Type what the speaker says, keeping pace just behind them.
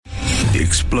The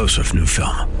explosive new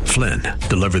film, Flynn,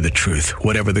 deliver the truth,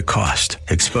 whatever the cost,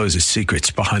 exposes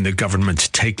secrets behind the government's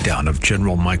takedown of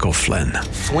General Michael Flynn.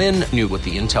 Flynn knew what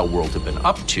the intel world had been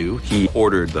up to. He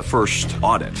ordered the first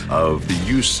audit of the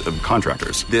use of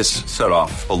contractors. This set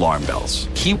off alarm bells.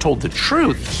 He told the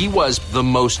truth. He was the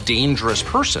most dangerous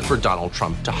person for Donald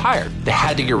Trump to hire. They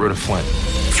had to get rid of Flynn.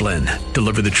 Flynn,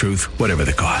 deliver the truth, whatever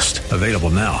the cost. Available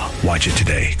now. Watch it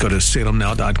today. Go to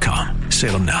salemnow.com.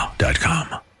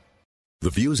 salemnow.com. The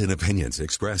views and opinions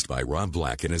expressed by Rob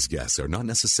Black and his guests are not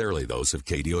necessarily those of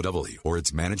KDOW or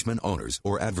its management, owners,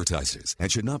 or advertisers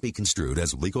and should not be construed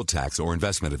as legal, tax, or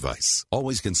investment advice.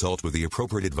 Always consult with the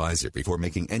appropriate advisor before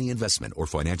making any investment or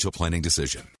financial planning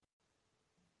decision.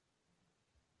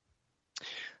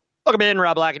 Welcome in,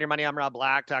 Rob Black and Your Money. I'm Rob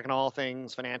Black, talking all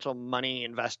things financial, money,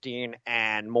 investing,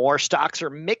 and more. Stocks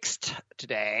are mixed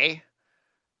today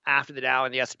after the Dow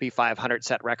and the S&P 500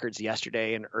 set records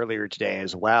yesterday and earlier today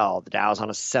as well. The Dow's on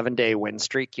a 7-day win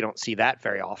streak. You don't see that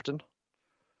very often.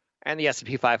 And the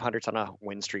S&P 500's on a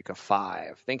win streak of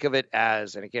 5. Think of it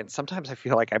as, and again, sometimes I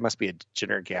feel like I must be a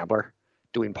degenerate gambler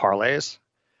doing parlays,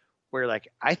 where like,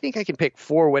 I think I can pick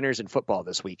 4 winners in football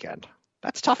this weekend.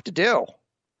 That's tough to do.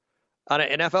 On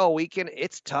an NFL weekend,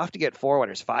 it's tough to get 4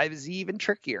 winners. 5 is even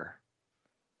trickier.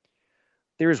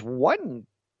 There's one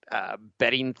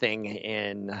betting thing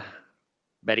in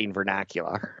betting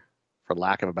vernacular, for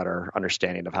lack of a better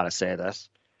understanding of how to say this,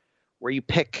 where you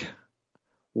pick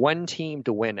one team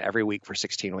to win every week for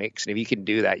 16 weeks. And if you can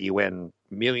do that, you win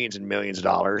millions and millions of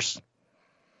dollars.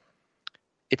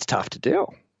 It's tough to do.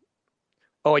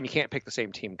 Oh, and you can't pick the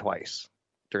same team twice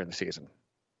during the season.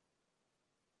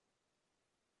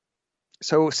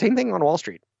 So same thing on Wall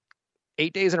Street.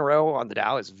 8 days in a row on the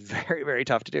Dow is very, very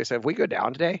tough to do. So if we go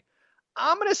down today,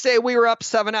 I'm going to say we were up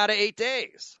 7 out of 8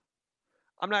 days.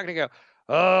 I'm not going to go,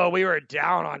 oh, we were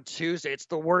down on Tuesday. It's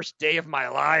the worst day of my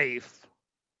life.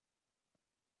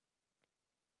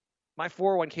 My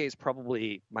 401k is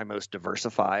probably my most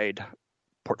diversified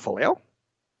portfolio.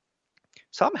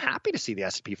 So I'm happy to see the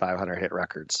S&P 500 hit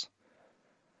records.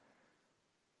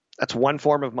 That's one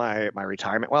form of my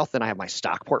retirement wealth. Then I have my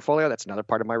stock portfolio. That's another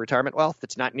part of my retirement wealth.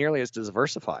 It's not nearly as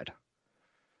diversified.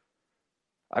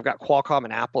 I've got Qualcomm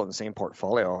and Apple in the same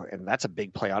portfolio, and that's a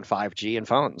big play on 5G and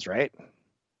phones, right?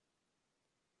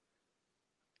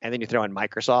 And then you throw in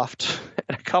Microsoft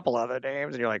and a couple other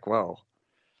names, and you're like, whoa.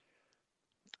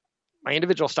 My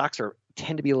individual stocks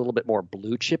tend to be a little bit more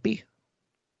blue chippy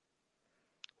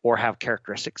or have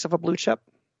characteristics of a blue chip.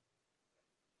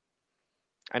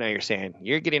 I know you're saying,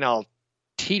 you're getting all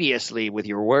tediously with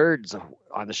your words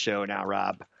on the show now,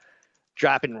 Rob.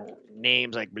 Dropping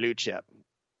names like blue chip.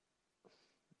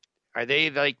 Are they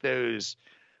like those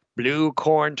blue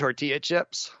corn tortilla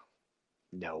chips?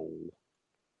 No.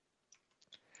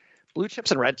 Blue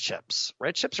chips and red chips.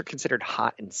 Red chips are considered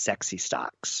hot and sexy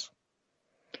stocks.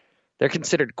 They're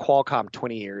considered Qualcomm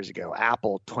 20 years ago,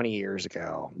 Apple 20 years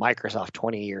ago, Microsoft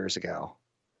 20 years ago.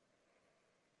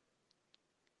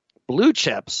 Blue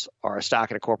chips are a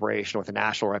stock in a corporation with a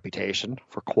national reputation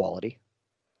for quality,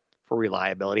 for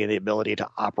reliability, and the ability to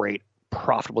operate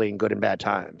profitably in good and bad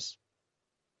times.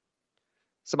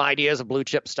 Some ideas of blue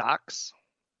chip stocks: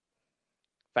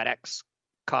 FedEx,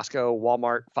 Costco,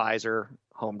 Walmart, Pfizer,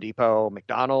 Home Depot,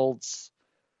 McDonald's,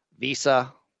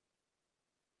 Visa.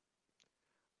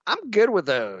 I'm good with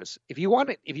those. If you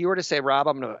were to say, Rob,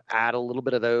 I'm going to add a little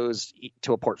bit of those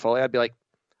to a portfolio, I'd be like,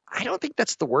 I don't think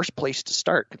that's the worst place to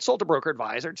start. Consult a broker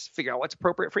advisor, just figure out what's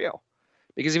appropriate for you.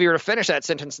 Because if you were to finish that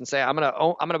sentence and say, I'm going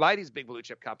to buy these big blue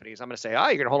chip companies, I'm going to say, you're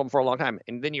going to hold them for a long time.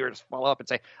 And then you were to follow up and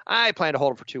say, I plan to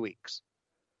hold them for 2 weeks.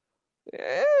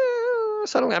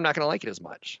 Suddenly I'm not going to like it as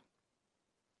much.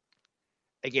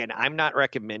 Again, I'm not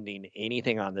recommending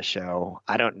anything on the show.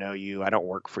 I don't know you. I don't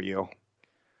work for you.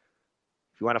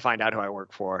 If you want to find out who I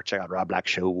work for, check out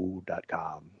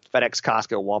robblackshow.com. FedEx,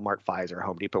 Costco, Walmart, Pfizer,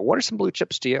 Home Depot. What are some blue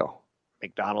chips to you?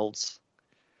 McDonald's.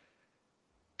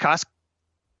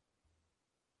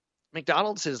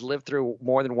 McDonald's has lived through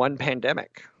more than one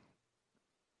pandemic.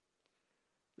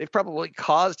 They've probably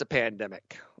caused a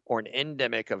pandemic or an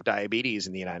endemic of diabetes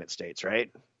in the United States, right?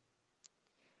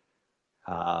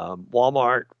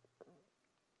 Walmart,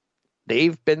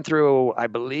 they've been through, I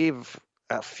believe,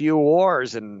 a few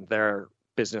wars in their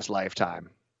business lifetime.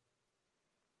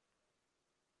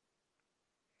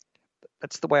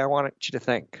 That's the way I want you to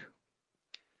think.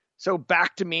 So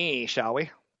back to me, shall we?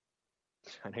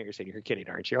 I know you're saying you're kidding,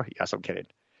 aren't you? Yes, I'm kidding.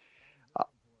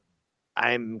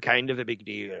 I'm kind of a big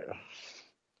deal.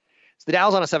 So the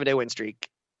Dow's on a 7-day win streak.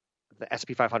 The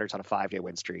S&P 500's on a 5-day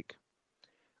win streak.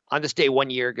 On this day 1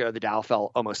 year ago, the Dow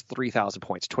fell almost 3,000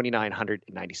 points,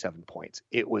 2,997 points.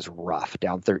 It was rough,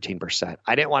 down 13%.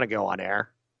 I didn't want to go on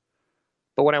air.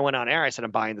 But when I went on air, I said,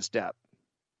 I'm buying this dip.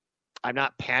 I'm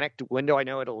not panicked. When do I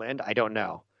know it'll end? I don't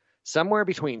know. Somewhere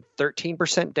between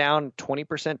 13% down,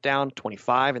 20% down,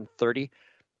 25 and 30.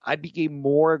 I'd be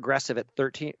more aggressive at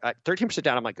 13%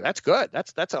 down. I'm like, that's good.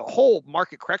 That's a whole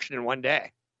market correction in one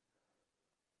day.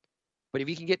 But if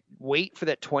you can wait for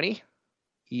that 20,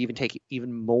 you even take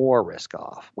even more risk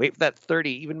off. Wait for that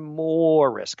 30, even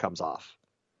more risk comes off.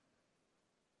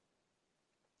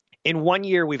 In 1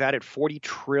 year, we've added $40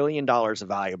 trillion of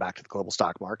value back to the global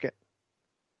stock market.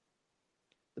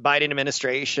 The Biden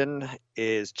administration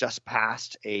is just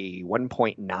past a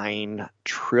 $1.9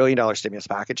 trillion stimulus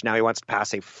package. Now he wants to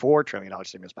pass a $4 trillion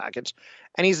stimulus package.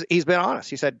 And he's been honest.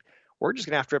 He said, we're just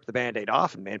going to have to rip the Band-Aid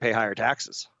off and pay higher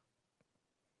taxes.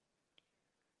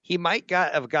 He might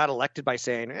have got elected by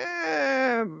saying,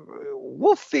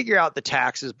 we'll figure out the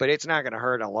taxes, but it's not going to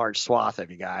hurt a large swath of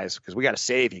you guys because we got to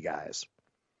save you guys.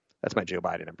 That's my Joe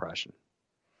Biden impression.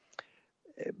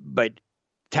 But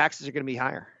taxes are going to be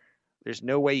higher. There's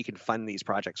no way you can fund these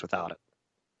projects without it.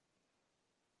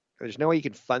 There's no way you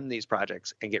can fund these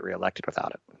projects and get reelected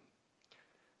without it.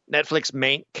 Netflix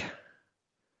Mank,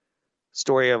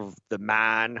 story of the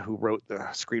man who wrote the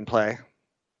screenplay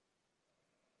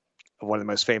of one of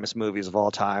the most famous movies of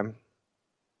all time.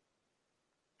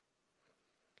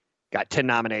 Got 10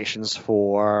 nominations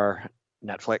for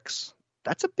Netflix.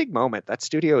 That's a big moment. That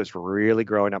studio is really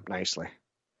growing up nicely.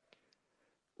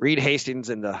 Reed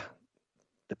Hastings and the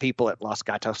people at Los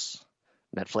Gatos,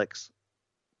 Netflix,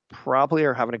 probably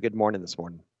are having a good morning this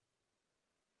morning.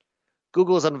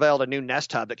 Google has unveiled a new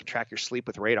Nest Hub that can track your sleep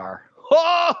with radar.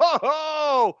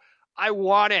 Oh, I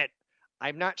want it.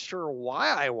 I'm not sure why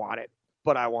I want it,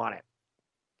 but I want it.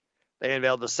 They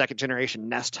unveiled the second generation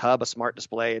Nest Hub, a smart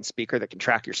display and speaker that can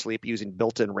track your sleep using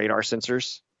built-in radar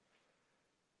sensors.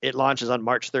 It launches on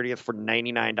March 30th for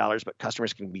 $99, but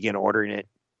customers can begin ordering it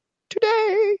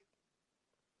today.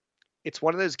 It's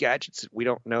one of those gadgets we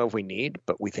don't know if we need,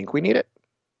 but we think we need it.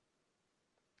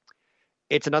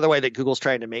 It's another way that Google's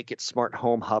trying to make its smart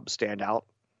home hub stand out.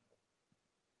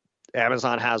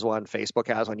 Amazon has one. Facebook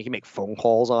has one. You can make phone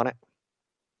calls on it.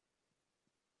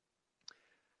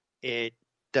 It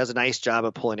does a nice job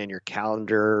of pulling in your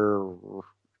calendar,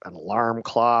 an alarm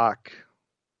clock,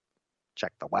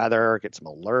 check the weather, get some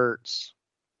alerts,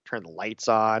 turn the lights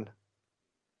on.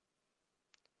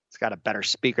 It's got a better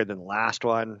speaker than the last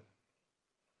one.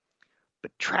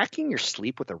 But tracking your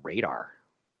sleep with a radar.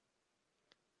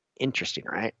 Interesting,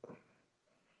 right?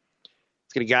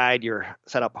 It's going to guide your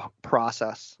setup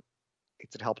process.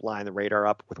 It's going to help line the radar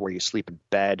up with where you sleep in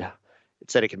bed. It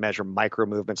said it can measure micro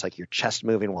movements like your chest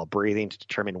moving while breathing to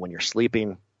determine when you're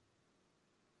sleeping.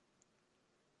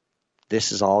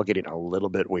 This is all getting a little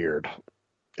bit weird.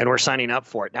 And we're signing up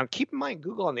for it. Now, keep in mind,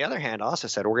 Google, on the other hand, also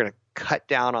said we're going to cut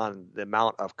down on the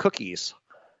amount of cookies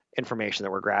information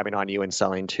that we're grabbing on you and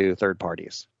selling to third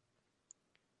parties.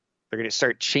 They're going to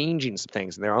start changing some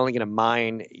things, and they're only going to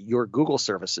mine your Google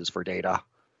services for data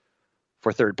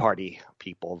for third-party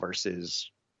people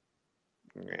versus,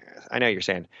 I know you're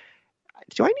saying,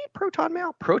 do I need Proton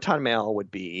Mail? Proton Mail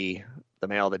would be the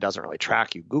mail that doesn't really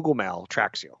track you. Google Mail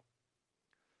tracks you.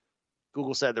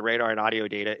 Google said the radar and audio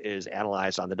data is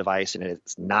analyzed on the device and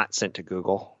it's not sent to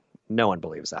Google. No one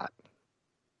believes that.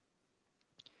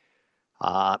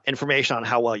 Information on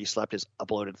how well you slept is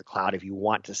uploaded to the cloud if you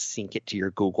want to sync it to your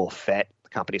Google Fit, the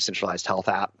company's centralized health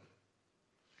app.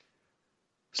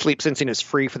 Sleep sensing is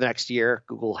free for the next year.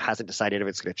 Google hasn't decided if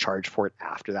it's going to charge for it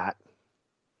after that.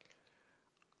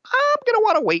 I'm going to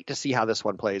want to wait to see how this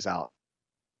one plays out.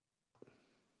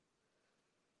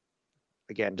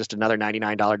 Again, just another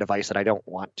 $99 device that I don't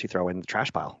want to throw in the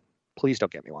trash pile. Please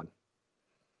don't get me one.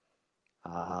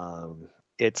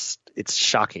 It's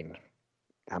shocking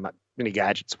how many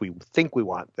gadgets we think we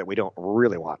want that we don't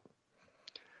really want.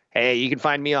 Hey, you can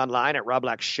find me online at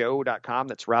robblackshow.com.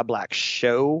 That's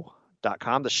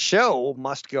robblackshow.com. The show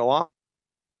must go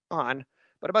on,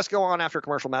 but it must go on after a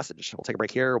commercial message. We'll take a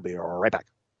break here. We'll be right back.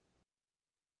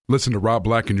 Listen to Rob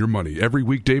Black and Your Money every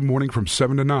weekday morning from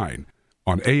 7 to 9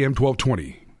 on AM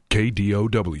 1220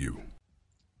 KDOW.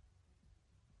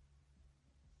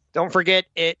 Don't forget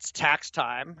it's tax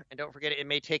time, and don't forget it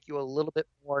may take you a little bit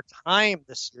more time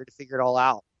this year to figure it all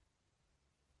out.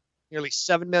 Nearly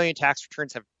 7 million tax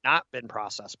returns have not been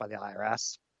processed by the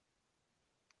IRS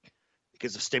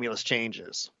because of stimulus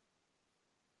changes.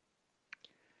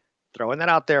 Throwing that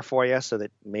out there for you so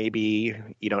that maybe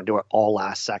you don't do it all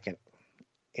last second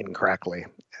incorrectly,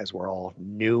 as we're all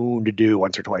known to do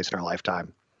once or twice in our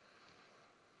lifetime.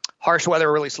 Harsh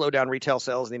weather really slowed down retail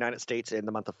sales in the United States in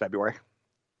the month of February.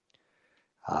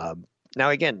 Now,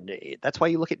 again, that's why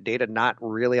you look at data not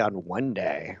really on one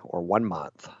day or 1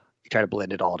 month. You try to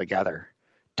blend it all together.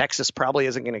 Texas probably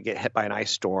isn't going to get hit by an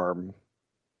ice storm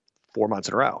 4 months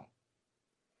in a row.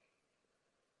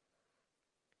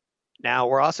 Now,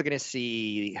 we're also going to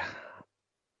see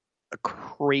a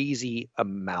crazy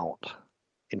amount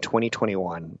in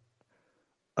 2021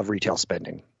 of retail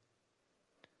spending.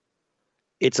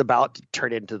 It's about to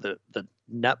turn into the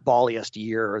nutballiest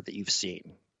year that you've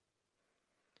seen.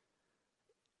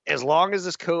 As long as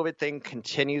this COVID thing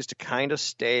continues to kind of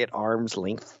stay at arm's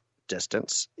length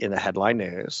distance in the headline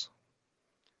news,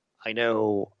 I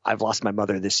know I've lost my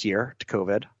mother this year to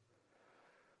COVID.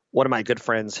 One of my good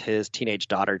friends, his teenage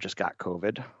daughter just got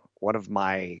COVID. One of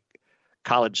my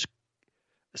college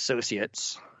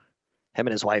associates, him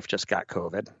and his wife just got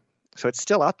COVID. So it's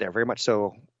still out there, very much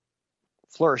so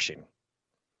flourishing.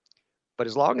 But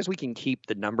as long as we can keep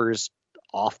the numbers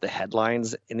off the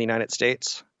headlines in the United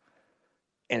States,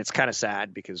 and it's kind of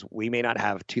sad because we may not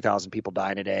have 2,000 people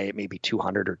dying a day. It may be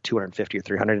 200 or 250 or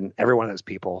 300. And every one of those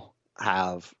people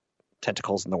have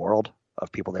tentacles in the world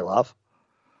of people they love.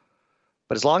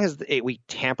 But as long as we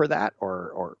tamper that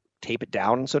or tape it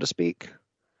down, so to speak,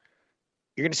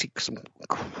 you're going to see some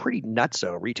pretty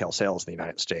nutso retail sales in the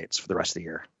United States for the rest of the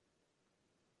year.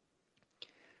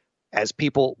 As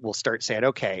people will start saying,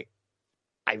 okay,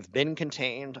 I've been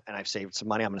contained and I've saved some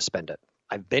money, I'm going to spend it.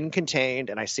 I've been contained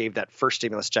and I saved that first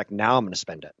stimulus check. Now I'm going to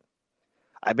spend it.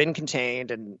 I've been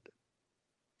contained and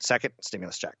second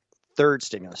stimulus check, third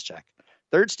stimulus check.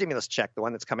 Third stimulus check, the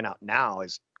one that's coming out now,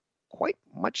 is quite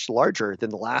much larger than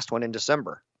the last one in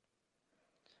December.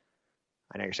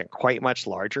 I know you're saying quite much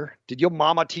larger. Did your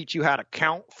mama teach you how to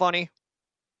count funny?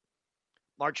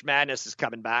 March Madness is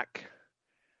coming back.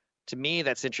 To me,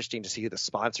 that's interesting to see who the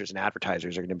sponsors and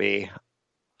advertisers are going to be.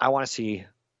 I want to see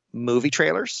movie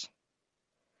trailers.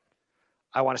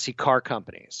 I want to see car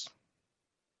companies.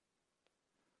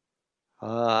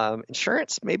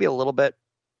 Insurance, maybe a little bit.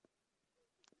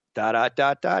 Maybe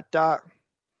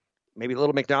a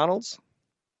little McDonald's.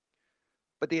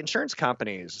 But the insurance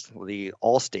companies, the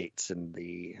Allstates and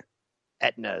the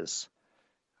Aetnas,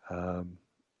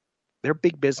 they're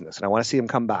big business, and I want to see them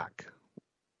come back.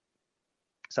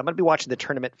 So I'm going to be watching the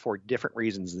tournament for different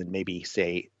reasons than maybe,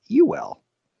 say, you will.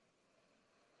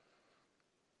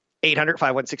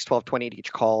 800-516-1220 to get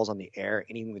your calls on the air.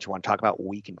 Anything that you want to talk about,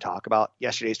 we can talk about.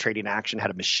 Yesterday's trading action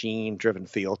had a machine-driven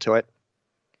feel to it.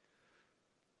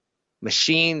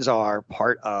 Machines are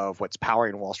part of what's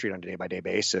powering Wall Street on a day-by-day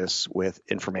basis with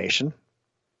information.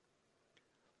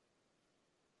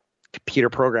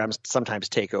 Computer programs sometimes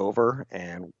take over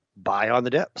and buy on the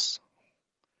dips.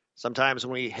 Sometimes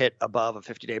when we hit above a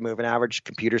 50-day moving average,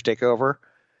 computers take over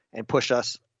and push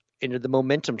us into the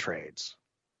momentum trades.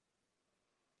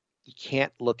 You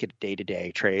can't look at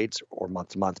day-to-day trades or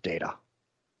month-to-month data.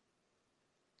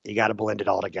 You got to blend it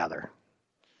all together.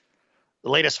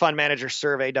 The latest fund manager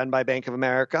survey done by Bank of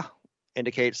America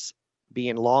indicates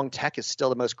being long tech is still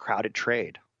the most crowded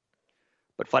trade.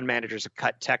 But fund managers have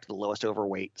cut tech to the lowest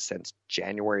overweight since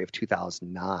January of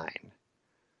 2009.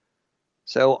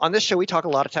 So on this show, we talk a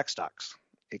lot of tech stocks.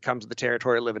 It comes with the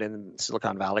territory living in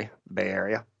Silicon Valley, the Bay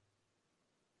Area.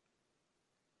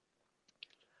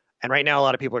 And right now, a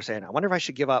lot of people are saying, I wonder if I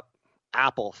should give up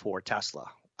Apple for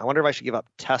Tesla. I wonder if I should give up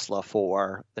Tesla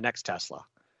for the next Tesla.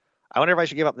 I wonder if I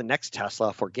should give up the next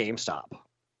Tesla for GameStop.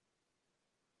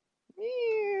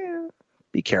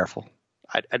 Be careful.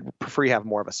 I'd prefer you have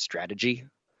more of a strategy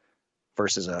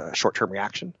versus a short-term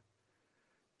reaction.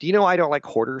 Do you know I don't like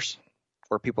hoarders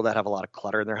or people that have a lot of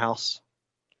clutter in their house?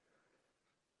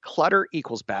 Clutter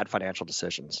equals bad financial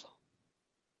decisions.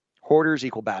 Hoarders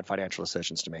equal bad financial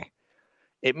decisions to me.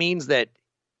 It means that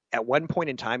at one point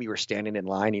in time, you were standing in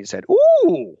line and you said,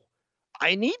 ooh,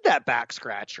 I need that back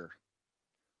scratcher,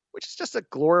 which is just a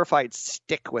glorified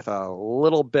stick with a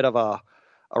little bit of a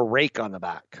rake on the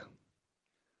back.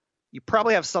 You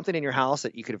probably have something in your house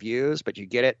that you could have used, but you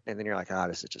get it, and then you're like,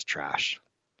 this is just trash.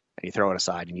 And you throw it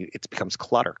aside, and it becomes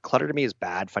clutter. Clutter to me is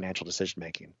bad financial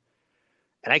decision-making.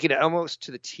 And I get it almost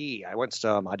to the T. I once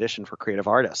auditioned for Creative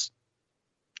Artists,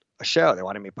 a show. They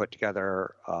wanted me to put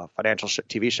together a financial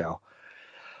TV show.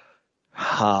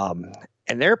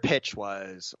 And their pitch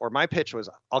was, or my pitch was,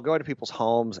 I'll go into people's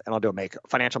homes and I'll do a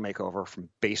financial makeover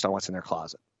based on what's in their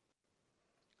closet.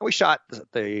 And we shot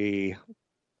the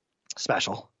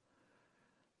special,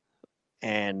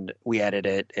 and we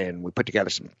edited it, and we put together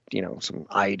some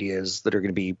ideas that are going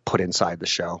to be put inside the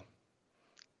show.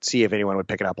 See if anyone would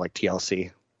pick it up, like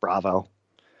TLC, Bravo.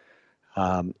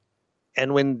 And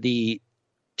when the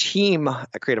team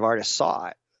at Creative Artists saw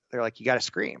it. They're like, you got to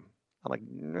scream. I'm like,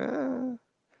 nah.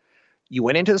 You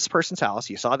went into this person's house.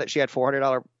 You saw that she had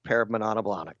 $400 pair of Manana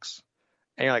Blahniks.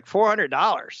 And you're like,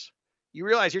 $400? You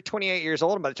realize you're 28 years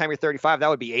old, and by the time you're 35, that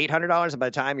would be $800. And by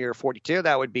the time you're 42,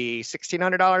 that would be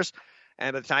 $1,600.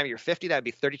 And by the time you're 50, that would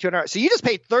be $3,200. So you just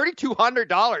paid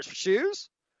 $3,200 for shoes?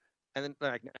 And then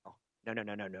they're like, no.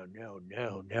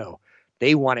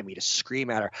 They wanted me to scream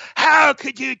at her, how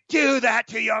could you do that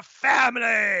to your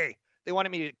family? They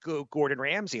wanted me to go Gordon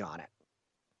Ramsay on it.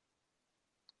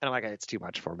 And I'm like, it's too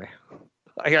much for me.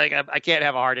 I can't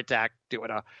have a heart attack doing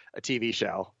a TV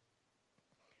show.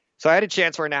 So I had a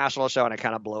chance for a national show, and I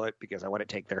kind of blew it because I want to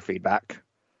take their feedback.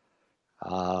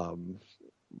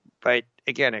 But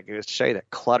again, it goes to show you that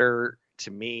clutter,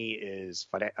 to me, is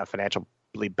a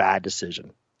financially bad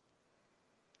decision.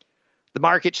 The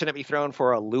market shouldn't be thrown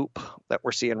for a loop that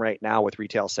we're seeing right now with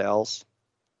retail sales.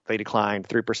 They declined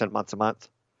 3% month to month.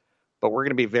 But we're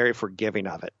going to be very forgiving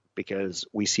of it because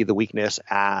we see the weakness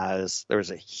as there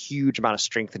was a huge amount of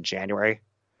strength in January,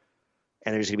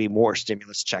 and there's going to be more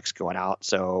stimulus checks going out.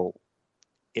 So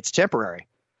it's temporary.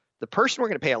 The person we're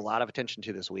going to pay a lot of attention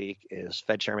to this week is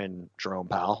Fed Chairman Jerome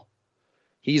Powell.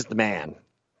 He's the man.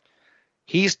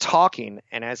 He's talking,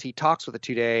 and as he talks with a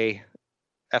 2-day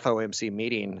FOMC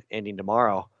meeting ending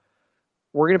tomorrow,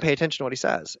 we're going to pay attention to what he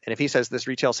says. And if he says this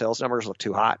retail sales numbers look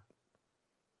too hot,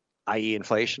 i.e.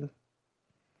 inflation,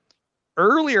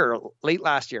 earlier, late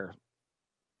last year,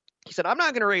 he said, I'm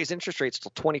not going to raise interest rates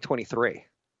until 2023.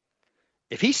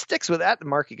 If he sticks with that, the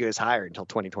market goes higher until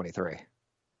 2023.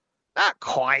 Not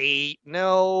quite,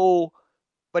 no,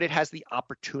 but it has the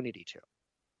opportunity to.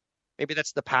 Maybe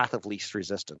that's the path of least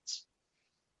resistance.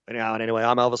 Anyway,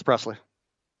 I'm Elvis Presley.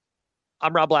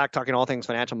 I'm Rob Black, talking all things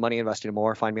financial, money, investing, and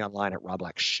more. Find me online at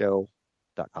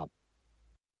robblackshow.com.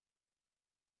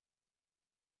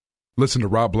 Listen to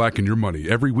Rob Black and Your Money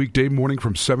every weekday morning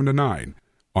from 7 to 9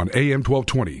 on AM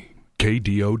 1220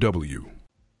 KDOW.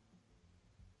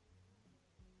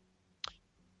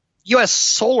 U.S.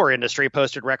 solar industry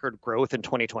posted record growth in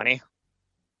 2020.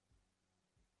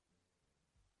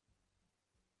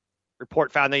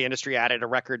 Report found the industry added a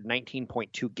record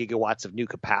 19.2 gigawatts of new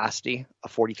capacity, a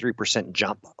 43%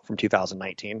 jump from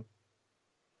 2019.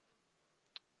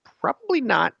 Probably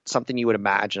not something you would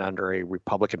imagine under a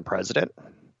Republican president,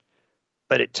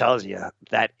 but it tells you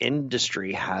that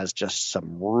industry has just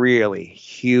some really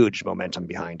huge momentum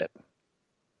behind it.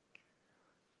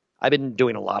 I've been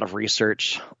doing a lot of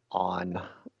research on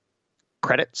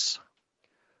credits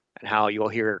and how you'll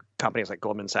hear companies like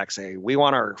Goldman Sachs say, we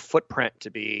want our footprint to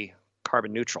be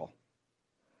carbon neutral.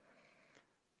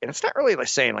 And it's not really like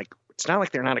saying, like, it's not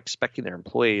like they're not expecting their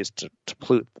employees to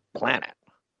pollute the planet.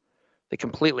 They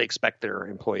completely expect their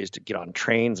employees to get on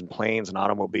trains and planes and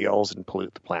automobiles and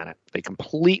pollute the planet. They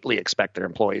completely expect their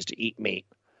employees to eat meat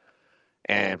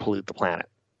and pollute the planet.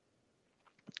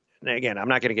 And again, I'm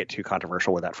not going to get too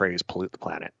controversial with that phrase, pollute the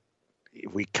planet.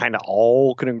 If we kind of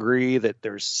all can agree that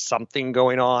there's something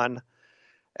going on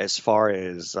as far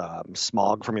as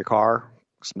smog from your car,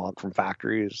 smog from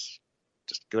factories,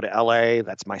 just go to LA.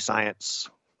 That's my science.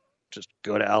 Just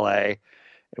go to LA.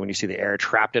 And when you see the air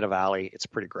trapped in a valley, it's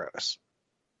pretty gross.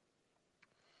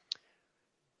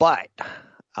 But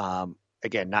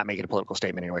again, not making a political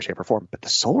statement in any way, shape, or form, but the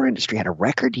solar industry had a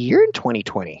record year in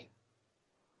 2020.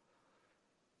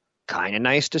 Kind of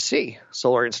nice to see.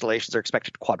 Solar installations are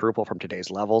expected to quadruple from today's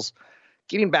levels.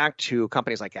 Getting back to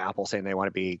companies like Apple saying they want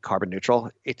to be carbon neutral,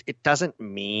 it doesn't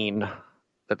mean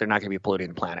that they're not going to be polluting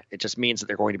the planet. It just means that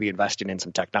they're going to be investing in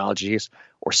some technologies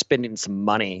or spending some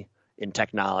money in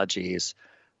technologies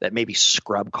that maybe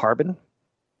scrub carbon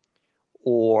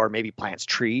or maybe plants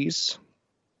trees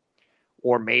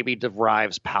or maybe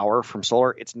derives power from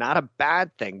solar. It's not a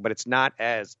bad thing, but it's not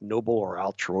as noble or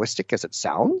altruistic as it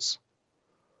sounds.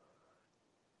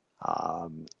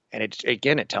 And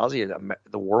it tells you that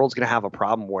the world's going to have a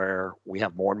problem where we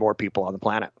have more and more people on the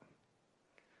planet.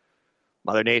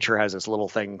 Mother Nature has this little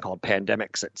thing called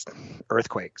pandemics, it's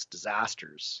earthquakes,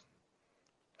 disasters.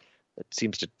 It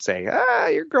seems to say,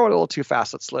 you're growing a little too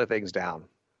fast. Let's slow things down.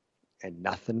 And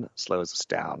nothing slows us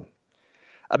down.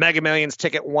 A Mega Millions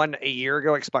ticket won a year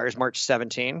ago expires March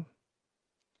 17.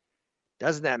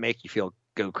 Doesn't that make you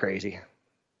go crazy?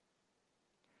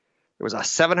 There was a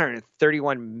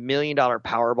 $731 million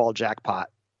Powerball jackpot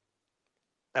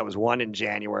that was won in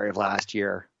January of last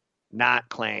year, not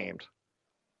claimed.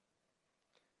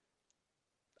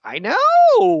 I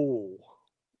know.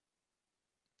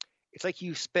 It's like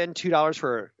you spend $2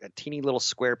 for a teeny little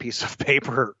square piece of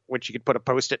paper, which you could put a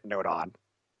Post-it note on.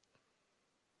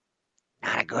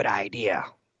 Not a good idea.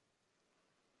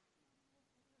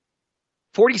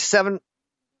 47.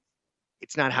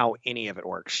 It's not how any of it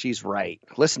works. She's right.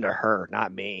 Listen to her,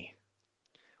 not me.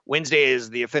 Wednesday is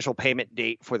the official payment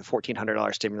date for the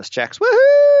 $1,400 stimulus checks.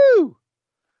 Woohoo!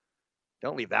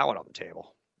 Don't leave that one on the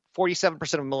table. 47%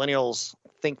 of millennials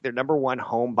think their number one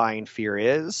home buying fear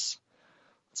is.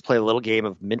 Let's play a little game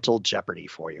of mental Jeopardy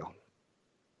for you.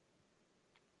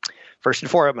 First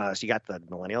and foremost, you got the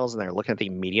millennials, and they're looking at the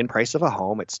median price of a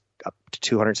home. It's up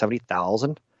to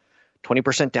 $270,000.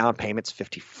 20% down payment's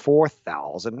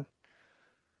 $54,000.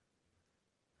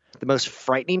 The most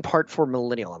frightening part for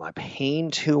millennial: am I paying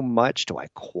too much? Do I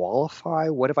qualify?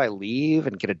 What if I leave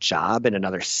and get a job in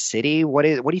another city? What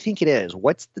do you think it is?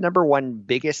 What's the number one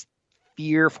biggest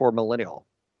fear for millennial?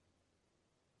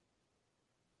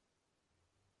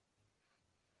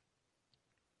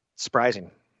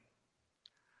 Surprising.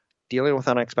 Dealing with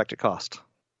unexpected cost.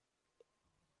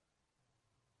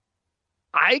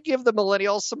 I give the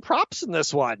millennials some props in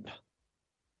this one.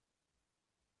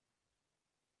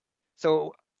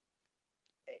 So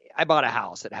I bought a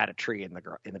house that had a tree in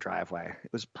the driveway.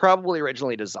 It was probably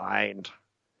originally designed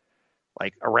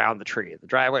like around the tree. The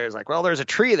driveway was like, well, there's a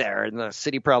tree there, and the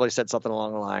city probably said something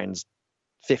along the lines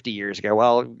 50 years ago,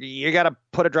 well, you got to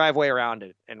put a driveway around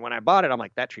it. And when I bought it, I'm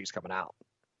like, that tree's coming out.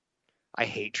 I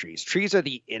hate trees. Trees are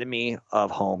the enemy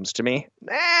of homes to me.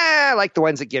 I like the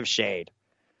ones that give shade.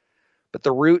 But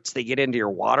the roots, they get into your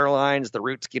water lines. The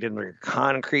roots get into your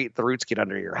concrete. The roots get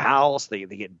under your house. They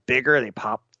get bigger. They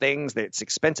pop things. It's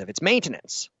expensive. It's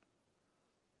maintenance.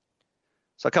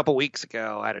 So a couple weeks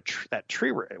ago, I had that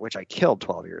tree, which I killed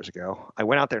 12 years ago. I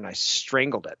went out there and I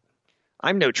strangled it.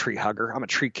 I'm no tree hugger. I'm a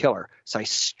tree killer. So I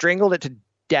strangled it to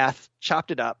death,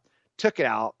 chopped it up, took it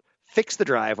out, fixed the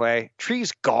driveway.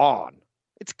 Tree's gone.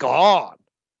 It's gone.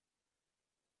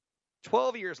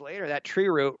 12 years later, that tree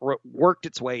root worked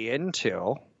its way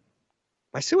into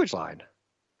my sewage line.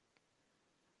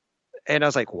 And I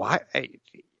was like, why?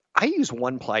 I use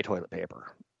 1-ply toilet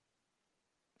paper.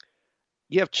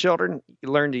 You have children, you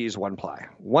learn to use 1-ply.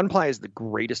 1-ply is the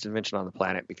greatest invention on the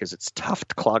planet because it's tough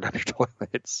to clog up your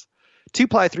toilets.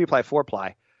 2-ply, 3-ply,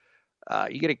 4-ply.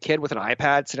 You get a kid with an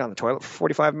iPad sitting on the toilet for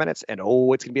 45 minutes, and it's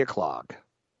going to be a clog.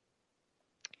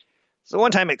 So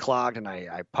one time it clogged, and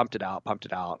I pumped it out.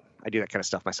 I do that kind of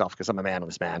stuff myself because I'm a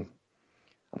manless man.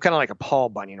 I'm kind of like a Paul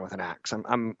Bunyan with an axe.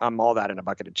 I'm all that in a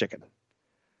bucket of chicken.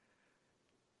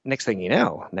 Next thing you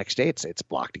know, next day it's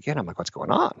blocked again. I'm like, what's going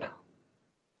on?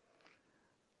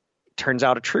 Turns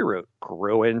out a tree root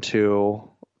grew into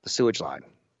the sewage line.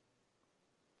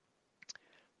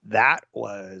 That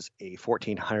was a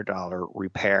 $1,400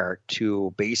 repair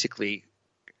to basically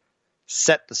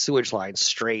set the sewage line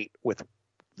straight with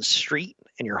the street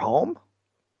in your home.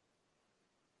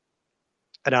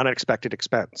 An unexpected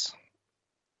expense.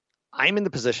 I'm in the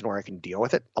position where I can deal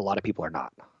with it. A lot of people are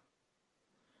not.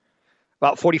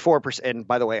 About 44%. And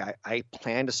by the way, I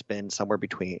plan to spend somewhere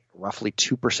between roughly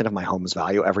 2% of my home's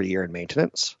value every year in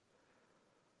maintenance.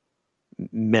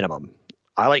 Minimum.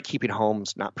 I like keeping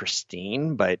homes not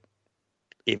pristine, but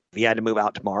if you had to move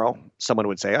out tomorrow, someone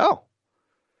would say, "Oh,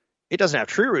 it doesn't have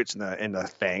tree roots in the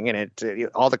thing," and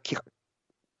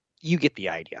you get the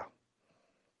idea.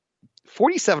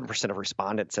 47% of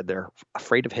respondents said they're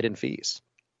afraid of hidden fees.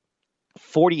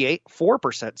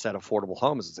 4% said affordable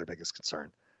homes is their biggest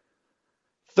concern.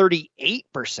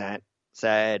 38%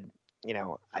 said,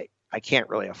 I can't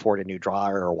really afford a new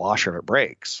dryer or washer if it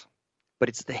breaks. But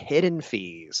it's the hidden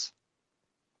fees.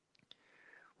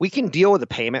 We can deal with a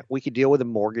payment. We can deal with a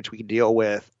mortgage. We can deal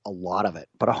with a lot of it.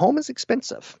 But a home is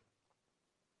expensive.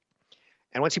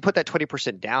 And once you put that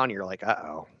 20% down, you're like,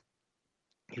 uh-oh.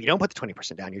 If you don't put the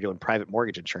 20% down, you're doing private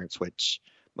mortgage insurance, which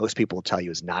most people will tell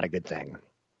you is not a good thing.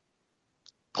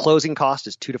 Closing cost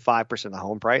is 2 to 5% of the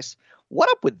home price.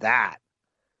 What up with that?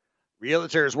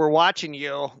 Realtors, we're watching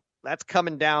you. That's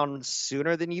coming down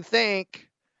sooner than you think.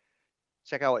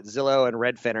 Check out what Zillow and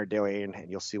Redfin are doing, and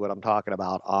you'll see what I'm talking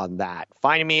about on that.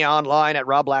 Find me online at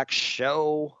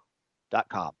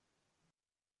robblackshow.com.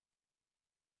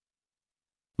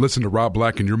 Listen to Rob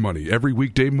Black and Your Money every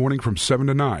weekday morning from 7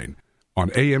 to 9 on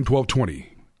AM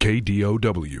 1220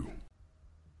 KDOW.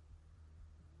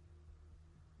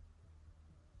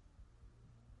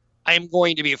 I'm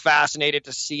going to be fascinated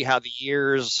to see how the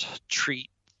years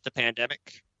treat the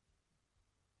pandemic.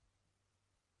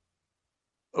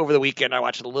 Over the weekend, I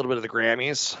watched a little bit of the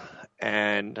Grammys,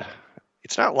 and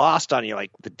it's not lost on you.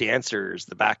 Like the dancers,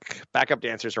 the backup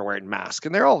dancers are wearing masks,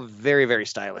 and they're all very, very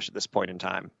stylish at this point in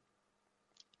time.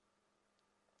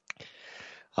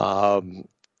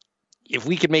 If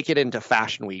we could make it into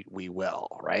fashion, we will,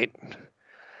 right?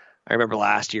 I remember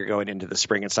last year going into the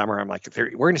spring and summer, I'm like, we're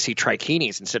going to see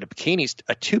trikinis instead of bikinis,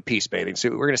 a 2-piece bathing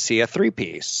suit. We're going to see a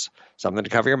 3-piece, something to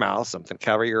cover your mouth, something to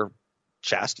cover your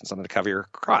chest, and something to cover your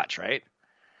crotch, right?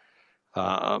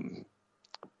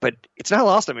 But it's not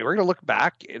lost on me. We're going to look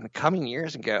back in the coming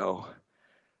years and go,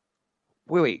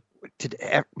 wait,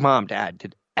 Mom, Dad,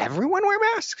 did everyone wear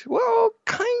masks? Well,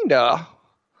 kind of.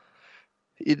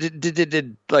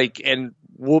 And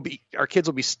our kids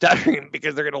will be stuttering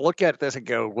because they're going to look at this and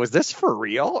go, was this for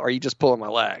real? Or are you just pulling my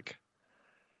leg?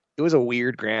 It was a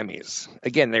weird Grammys.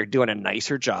 Again, they're doing a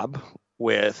nicer job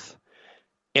with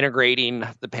integrating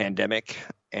the pandemic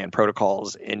and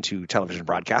protocols into television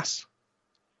broadcasts.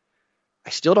 I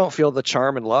still don't feel the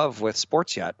charm and love with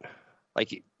sports yet.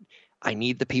 Like, I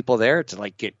need the people there to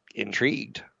like get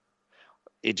intrigued.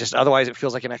 Otherwise it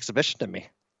feels like an exhibition to me.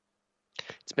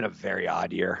 It's been a very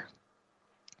odd year.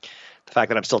 The fact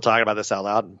that I'm still talking about this out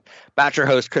loud. Bachelor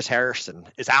host Chris Harrison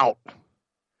is out.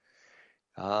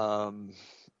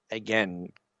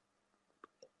 Again,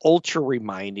 ultra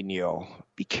reminding you,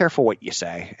 be careful what you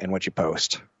say and what you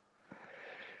post.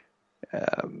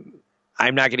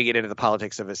 I'm not going to get into the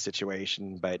politics of his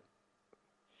situation, but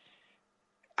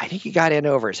I think he got in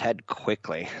over his head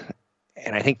quickly.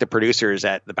 And I think the producers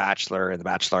at The Bachelor and The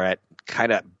Bachelorette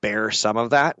kind of bear some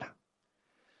of that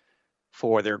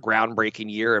for their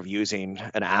groundbreaking year of using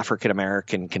an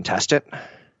African-American contestant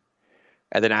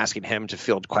and then asking him to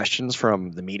field questions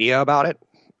from the media about it.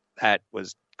 That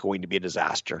was going to be a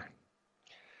disaster.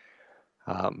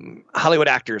 Hollywood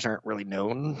actors aren't really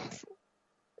known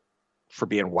for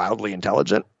being wildly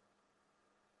intelligent.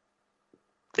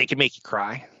 They can make you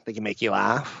cry. They can make you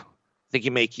laugh. They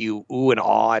can make you ooh and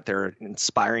awe at their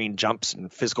inspiring jumps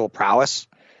and physical prowess.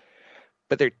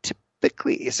 But they're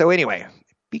typically... So anyway,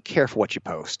 be careful what you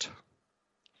post.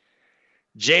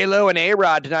 J-Lo and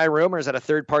A-Rod deny rumors that a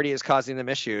third party is causing them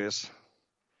issues.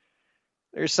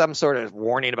 There's some sort of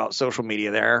warning about social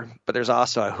media there, but there's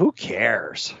also a who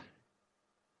cares?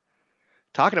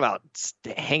 Talking about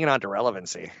hanging on to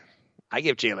relevancy. I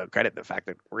give J-Lo credit the fact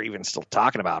that we're even still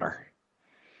talking about her.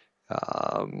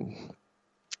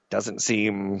 Doesn't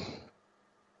seem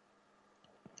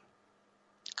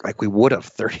like we would have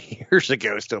 30 years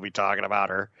ago still be talking about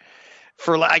her.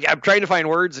 I'm trying to find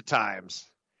words at times.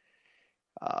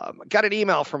 Got an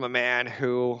email from a man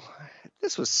who,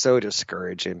 this was so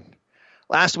discouraging.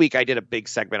 Last week I did a big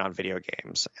segment on video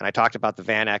games, and I talked about the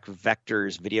VanEck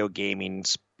Vectors Video Gaming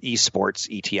Esports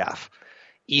ETF.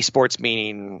 Esports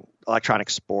meaning electronic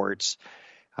sports.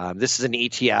 This is an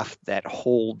ETF that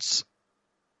holds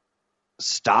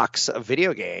stocks of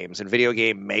video games and video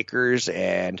game makers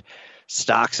and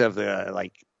stocks of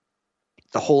the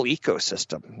whole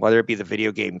ecosystem, whether it be the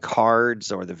video game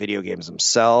cards or the video games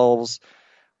themselves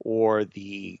or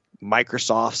the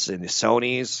Microsofts and the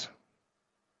Sonys.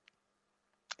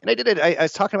 And I did it. I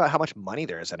was talking about how much money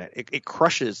there is in it. It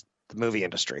crushes the movie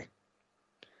industry.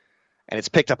 And it's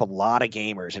picked up a lot of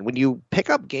gamers. And when you pick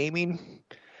up gaming,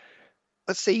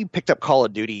 let's say you picked up Call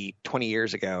of Duty 20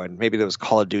 years ago, and maybe there was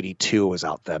Call of Duty 2 was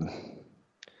out then.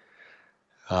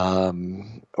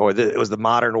 It was the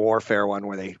Modern Warfare one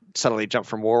where they suddenly jumped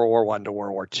from World War I to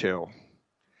World War II.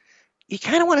 You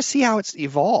kind of want to see how it's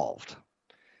evolved.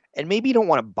 And maybe you don't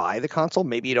want to buy the console.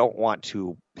 Maybe you don't want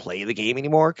to play the game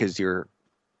anymore because you're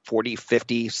 40,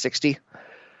 50, 60.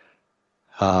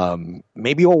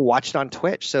 Maybe you'll watch it on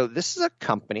Twitch. So this is a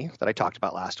company that I talked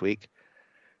about last week,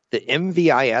 the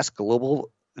MVIS Global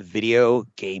Video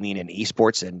Gaming and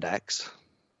Esports Index.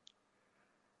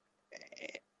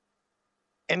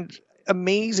 And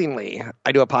amazingly,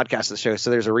 I do a podcast of the show, so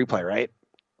there's a replay, right?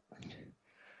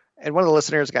 And one of the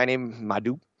listeners, a guy named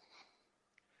Madhu,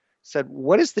 said,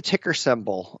 what is the ticker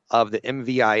symbol of the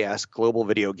MVIS Global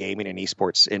Video Gaming and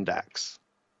Esports Index?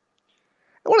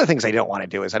 And one of the things I don't want to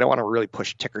do is I don't want to really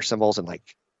push ticker symbols and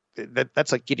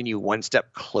that's like getting you one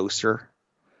step closer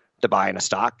to buying a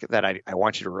stock that I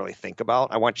want you to really think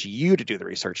about. I want you to do the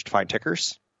research to find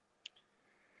tickers.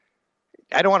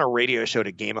 I don't want a radio show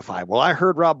to gamify. Well, I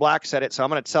heard Rob Black said it, so I'm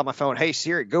going to tell my phone, hey,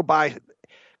 Siri, go buy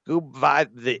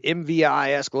the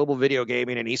MVIS Global Video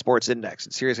Gaming and Esports Index.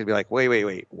 And Siri's going to be like,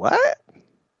 wait, what?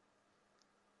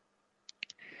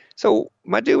 So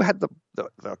Madhu had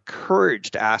the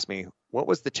courage to ask me, what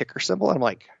was the ticker symbol? And I'm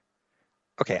like,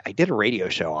 okay, I did a radio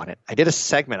show on it. I did a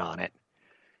segment on it.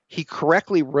 He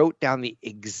correctly wrote down the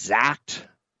exact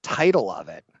title of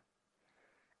it.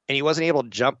 And he wasn't able to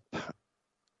jump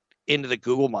into the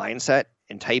Google mindset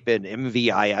and type in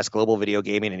MVIS Global Video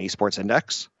Gaming and Esports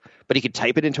Index, but he could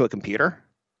type it into a computer.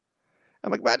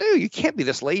 I'm like, Madhu, you can't be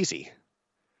this lazy.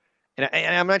 And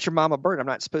I'm not your mama bird. I'm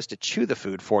not supposed to chew the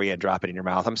food for you and drop it in your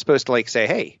mouth. I'm supposed to say,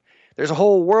 hey, There's a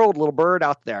whole world, little bird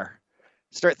out there.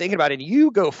 Start thinking about it, and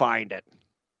you go find it.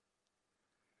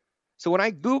 So when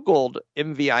I Googled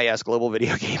MVIS Global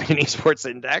Video Gaming and Esports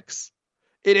Index,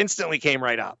 it instantly came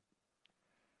right up.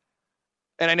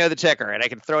 And I know the ticker, and I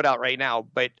can throw it out right now,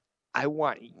 but I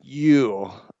want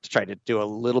you to try to do a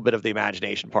little bit of the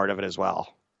imagination part of it as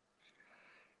well.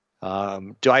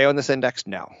 Do I own this index?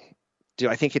 No. Do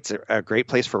I think it's a great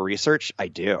place for research? I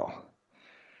do.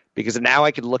 Because now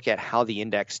I could look at how the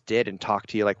index did and talk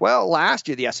to you like, well, last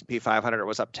year the S&P 500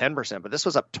 was up 10%, but this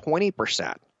was up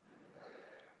 20%.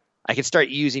 I can start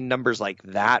using numbers like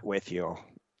that with you.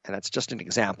 And that's just an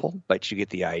example, but you get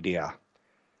the idea.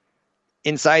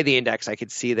 Inside the index, I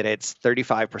could see that it's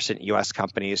 35% U.S.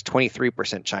 companies,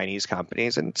 23% Chinese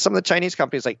companies, and some of the Chinese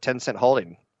companies like Tencent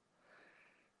Holding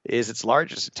is its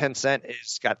largest. Tencent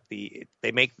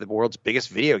they make the world's biggest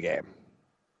video game,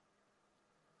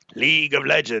 League of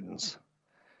Legends.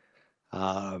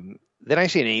 Then I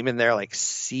see a name in there like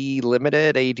C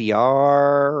Limited,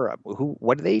 ADR.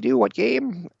 What do they do? What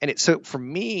game? And so for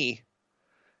me,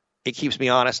 it keeps me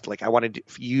honest. Like I want to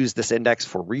use this index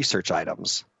for research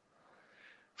items.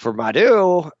 For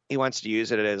Madhu, he wants to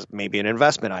use it as maybe an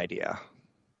investment idea.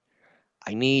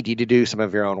 I need you to do some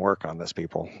of your own work on this,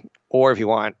 people. Or if you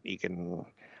want, you can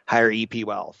hire EP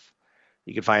Wealth.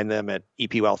 You can find them at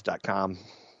epwealth.com.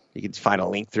 You can find a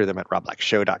link through them at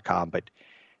robblackshow.com. But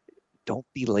don't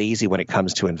be lazy when it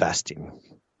comes to investing.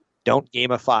 Don't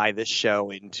gamify this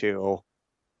show into,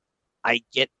 I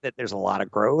get that there's a lot of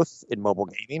growth in mobile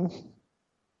gaming.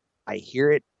 I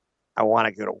hear it. I want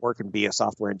to go to work and be a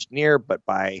software engineer, but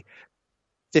by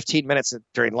 15 minutes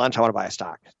during lunch, I want to buy a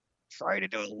stock. Try to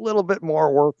do a little bit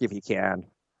more work if you can.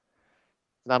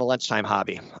 It's not a lunchtime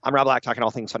hobby. I'm Rob Black, talking all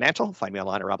things financial. Find me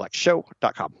online at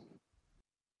robblackshow.com.